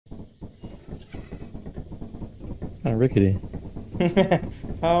Oh, rickety.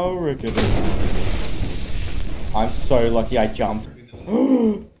 How rickety. I'm so lucky I jumped.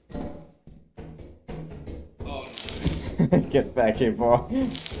 Oh no. Get back here, boy. No,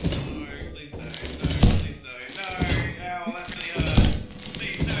 please don't. No, please don't. No, ow, that really hurt.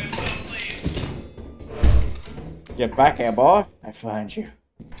 Please, no, stop, please. Get back here, boy. I find you.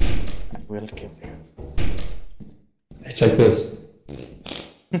 I will kill you. Hey, check this.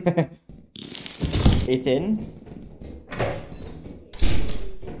 Ethan?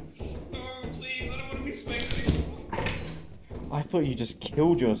 No, please, I don't want to be spectating. I thought you just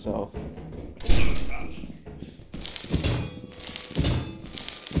killed yourself.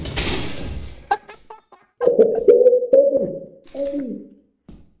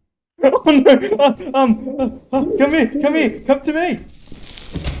 Oh no! Come here! Come here! Come to me!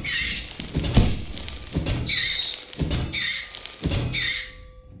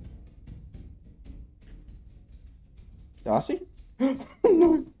 Darcy? Oh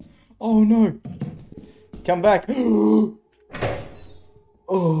no! Oh no! Come back! Oh!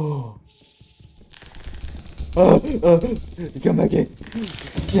 Come back in!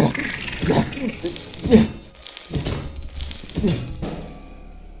 Yeah! Yeah! Yeah!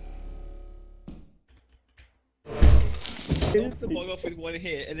 Knocked the bug off with one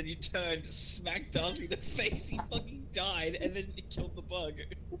hit, and then you turned, smacked Darcy in the face, he fucking died, and then you killed the bug.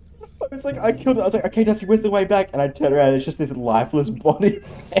 I was like, I killed it. I was like, okay, Dusty, where's the way back? And I turn around, and it's just this lifeless body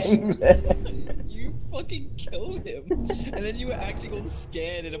hanging there. You fucking killed him, and then you were acting all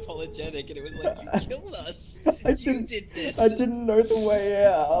scared and apologetic, and it was like, you killed us. You did this. I didn't know the way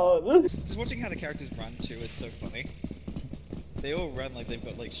out. Just watching how the characters run too is so funny. They all run like they've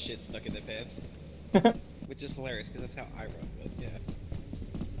got like shit stuck in their pants. Which is hilarious, because that's how I run, but yeah.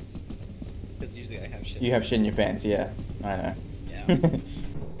 Because usually I have shit. You have shit in your pants, yeah. I know. Yeah.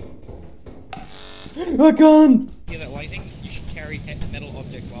 A gun! Yeah, that lightning, you should carry metal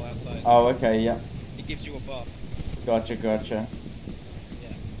objects while outside. Oh, okay, yeah. It gives you a buff. Gotcha, gotcha.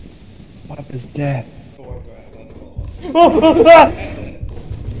 Yeah. Buff is death. Or won't go outside and follow us. Oh, ah! That's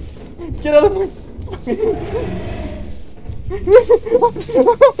it. Get out of me!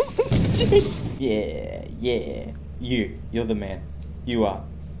 Jeez. Yeah, yeah. You're the man. You are.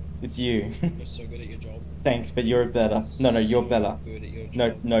 It's you. You're so good at your job. Thanks, but you're better. No, you're better. Good at your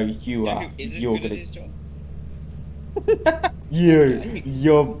job. No, you are. Who isn't You're good at good his job?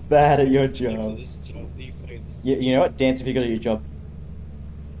 You're bad at your Sucks at job. this job. He fucking You know what? Dance if you're good at your job.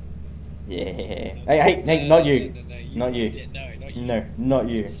 Yeah. Hey, not you. Not you. No, not you. No, not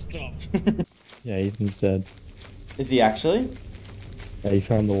you. Stop. Yeah, Ethan's dead. Is he actually? Yeah, he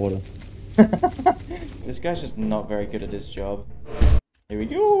fell in the water. This guy's just not very good at his job. Here we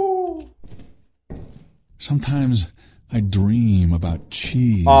go. Sometimes I dream about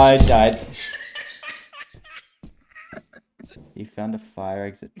cheese. I died. He found a fire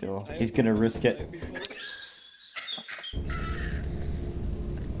exit door. He's gonna risk it.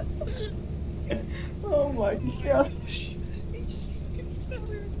 Oh my gosh.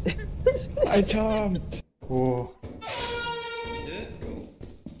 I jumped! Oh. You did it? Cool.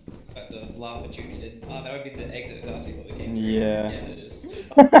 But the laugh at you did. Oh, that would be the exit of Darcy for the game. Yeah. Yeah, it is.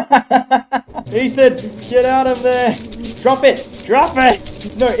 Ethan, get out of there! Drop it! Drop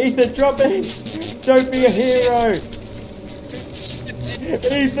it! No, Ethan, drop it! Don't be a hero!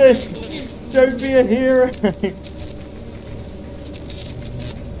 Ethan! Don't be a hero!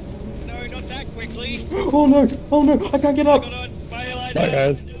 No, not that quickly. Oh no! Oh no! I can't get up! Hold on. Fire line. Bye,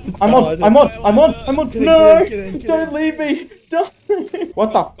 guys. I'm Oh, on! I'm on! Get in, No! get in. Don't leave me! Don't!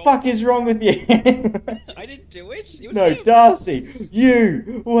 What the fuck is wrong with you? I didn't do it. It was No, him. Darcy!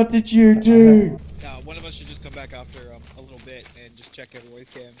 You! What did you do? One of us should just come back after a little bit and just check everybody's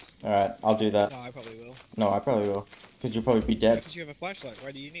cams. Alright, I'll do that. No, I probably will. No, I probably will. Because you'll probably be dead. Because you have a flashlight.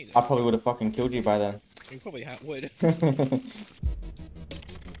 Why do you need it? I probably would have fucking killed you by then. You probably would.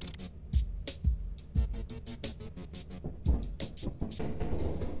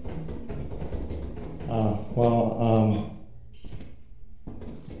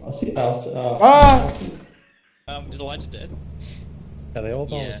 I'll see. Ah! Is Elijah dead? Yeah, they all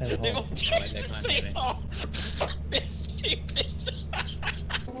fell in the same They all hole. died in the same hole. They're stupid.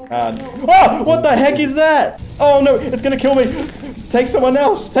 Oh! What the heck is that? Oh no! It's gonna kill me! Take someone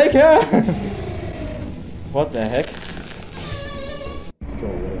else! Take her! What the heck?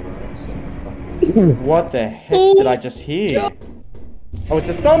 What the heck did I just hear? Oh, it's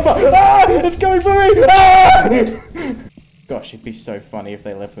a thumper! Ah! It's coming for me! Ah! Gosh, it'd be so funny if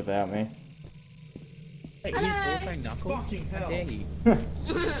they left without me. Wait, he's also Knuckles? How dare he?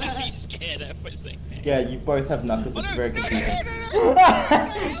 He's scared at first thing. Yeah, you both have knuckles. It's very confusing.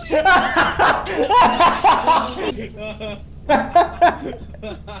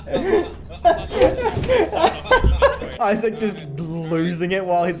 Isaac just losing it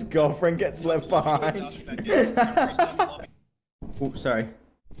while his girlfriend gets left behind. Oh, sorry.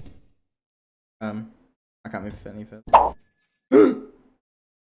 I can't move any further.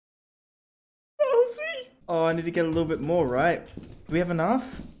 Oh, I need to get a little bit more, right? Do we have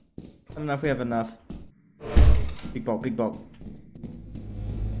enough? I don't know if we have enough. Big bulk, big bulk.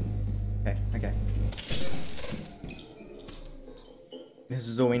 Okay, okay. This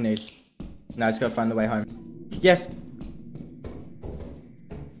is all we need. Now I just gotta find the way home. Yes!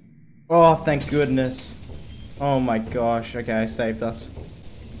 Oh, thank goodness. Oh my gosh. Okay, I saved us.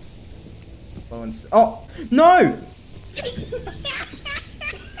 Oh, no!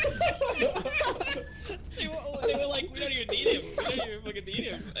 They were like, we don't even need him. We don't even fucking need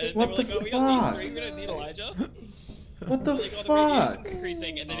him. And What they the were like, oh, we got fuck? these three. We don't need Elijah. What the Like, oh, the fuck? radiation's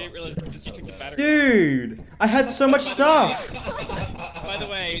increasing, and they didn't realize just you took the battery. Dude! I had so much stuff! By the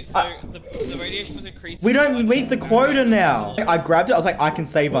way, so the radiation was increasing. We don't meet the quota now! I grabbed it, I was like, I can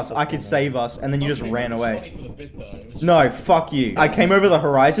save us, I can save us, and then you just ran away. No, fuck you. I came over the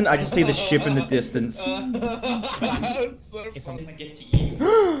horizon, I just see the ship in the distance. If I'm gonna give to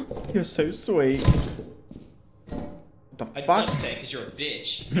you, You're so sweet. What the I fuck? don't pay because you're a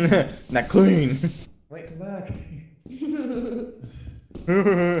bitch. Not clean. Wait, come back.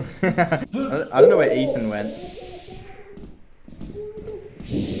 I don't know where Ethan went.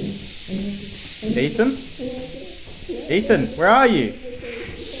 Ethan? Ethan, where are you?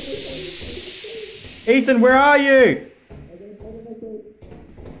 Ethan, where are you?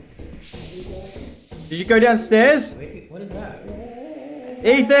 Did you go downstairs? Wait, what is that?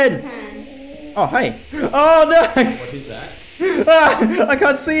 Ethan! Oh, hey. Oh, no! What is that? Ah, I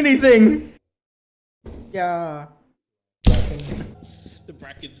can't see anything! Yeah. The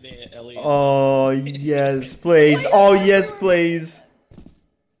brackets near Elliot. Oh, yes, please. Oh, yes, please.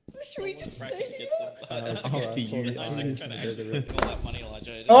 Should we just Bracket stay gets here? them. After you. Isaac's trying to execute all that money,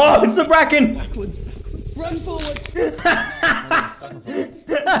 Elijah. Oh, it's the bracken! Run forward.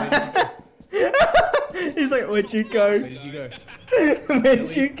 He's like, where'd you go? Where did you go? Where'd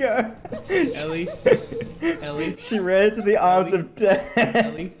you go? Ellie? Ellie? She ran into the arms of death.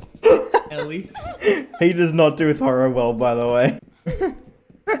 Ellie? Ellie? He does not do with horror well, by the way.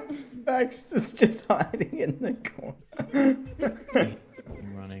 Baxter's just hiding in the corner.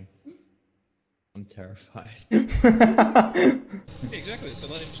 I'm running. I'm terrified. Exactly, so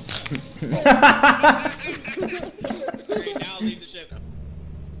let him. Great, now leave the ship.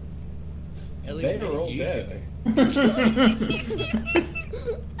 Ellie, They were all you dead. I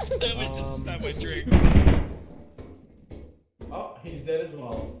would just spat my drink. Oh, he's dead as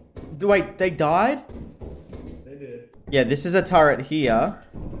well. Wait, they died? They did. Yeah, this is a turret here.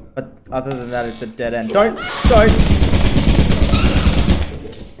 But other than that, it's a dead end. Don't!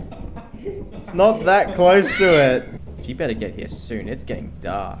 Not that close to it. She better get here soon. It's getting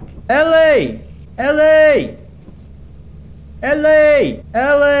dark. Ellie! Ellie! Ellie!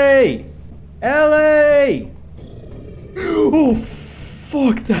 Ellie! Ellie! Oh,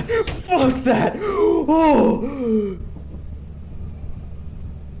 fuck that! Fuck that! Oh!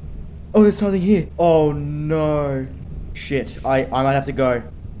 Oh, there's something here. Oh, no. Shit, I might have to go.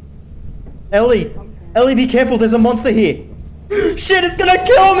 Ellie! Ellie, be careful, there's a monster here! Shit, it's gonna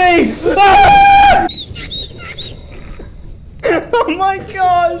kill me! Ah! Oh my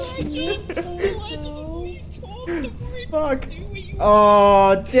gosh! Fuck.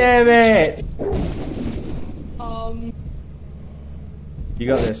 Oh, damn it! You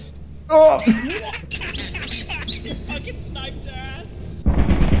got this. Oh! Fucking sniped her ass.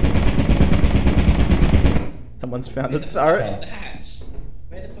 Someone's found a turret. That?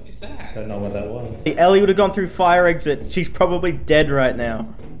 Where the fuck is that? Don't know what that was. Ellie would have gone through fire exit. She's probably dead right now.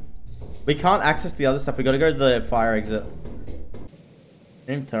 We can't access the other stuff. We gotta go to the fire exit.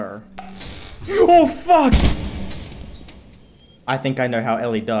 Enter. Oh, fuck! I think I know how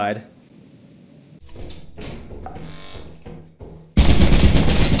Ellie died.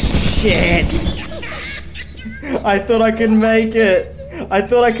 Shit! I thought I could make it. I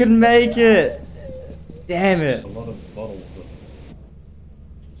thought I could make it. Damn it. A lot of bottles of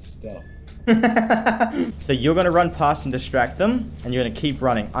stuff. So you're gonna run past and distract them, and you're gonna keep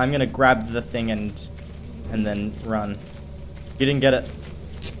running. I'm gonna grab the thing and then run. You didn't get it.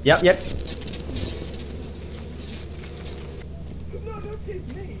 Yep, yep.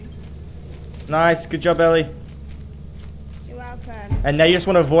 Nice, good job, Ellie. You're welcome. And now you just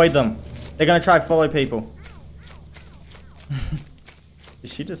want to avoid them. They're gonna try to follow people. Did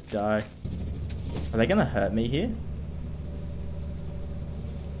she just die? Are they gonna hurt me here?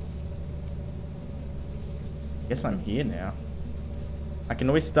 Guess I'm here now. I can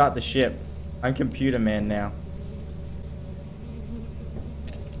always start the ship. I'm computer man now.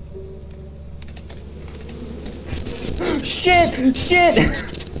 Shit! Shit!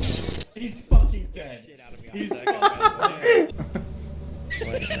 He's fucking dead. Shit out of me. He's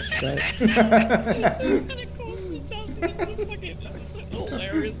Second. This is so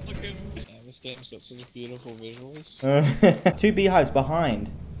hilarious looking. Yeah, this game's got such beautiful visuals. 2 beehives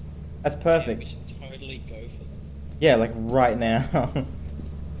behind. That's We perfect. should totally go for them. Yeah, like right now.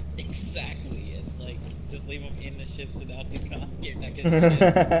 Exactly, and like just leave them in the ship so now you can't get back in the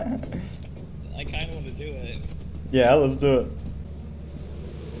ship. I kind of want to do it. Yeah, let's do it.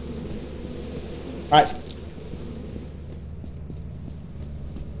 Alright.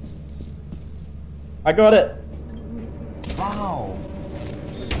 I got it. Wow.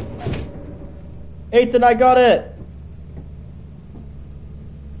 Ethan, I got it.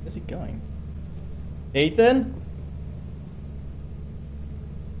 Where's he going? Ethan?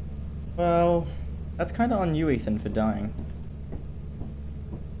 Well, that's kind of on you, Ethan, for dying.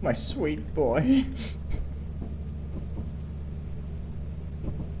 My sweet boy.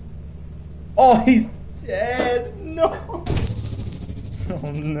 Oh, he's dead. No.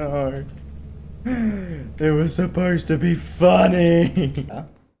 Oh no. It was supposed to be funny. Huh?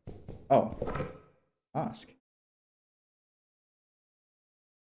 Oh. Ask.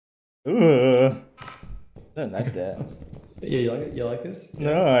 Ugh. I don't like that. Yeah, you like it? You like this?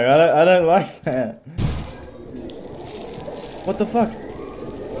 No, I don't like that. What the fuck?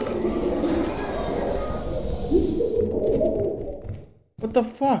 What the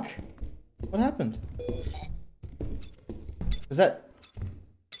fuck? What happened? Was that...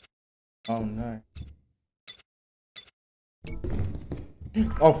 Oh no.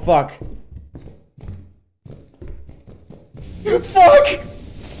 Oh fuck. Fuck!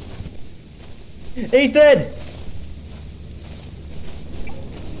 Ethan!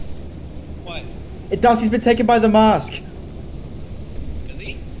 What? Darcy's been taken by the mask. Is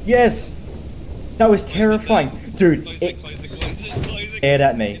he? Yes. That was terrifying. Dude, Close it it, close it, close it, close it. stared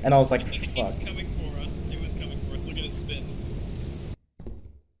at me and I was like, It's fuck. coming for us. It was coming for us. Look at it spin.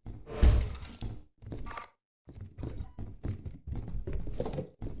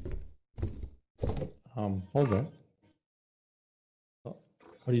 Hold on. Oh,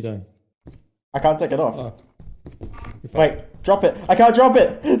 what are you doing? I can't take it off. Oh. Wait, drop it. I can't drop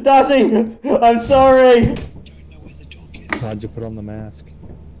it. Darcy, I'm sorry. I don't know where the dog is. How'd you put on the mask?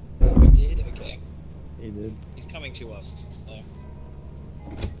 He did? Okay. He did. He's coming to us. So.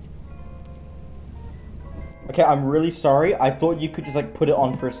 Okay, I'm really sorry. I thought you could just like put it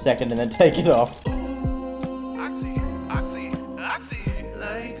on for a second and then take it off.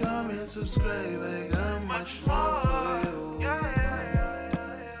 Like, comment, subscribe, I got much more for you.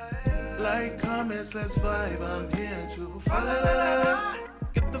 Like, comments, let's vibe, I'm here to follow.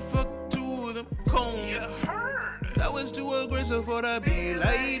 Get the fuck to the comments. That was too aggressive for the be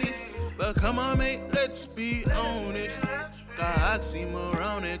ladies. But come on, mate, let's be honest. Got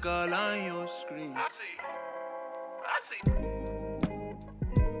oxymoronic all on your screen.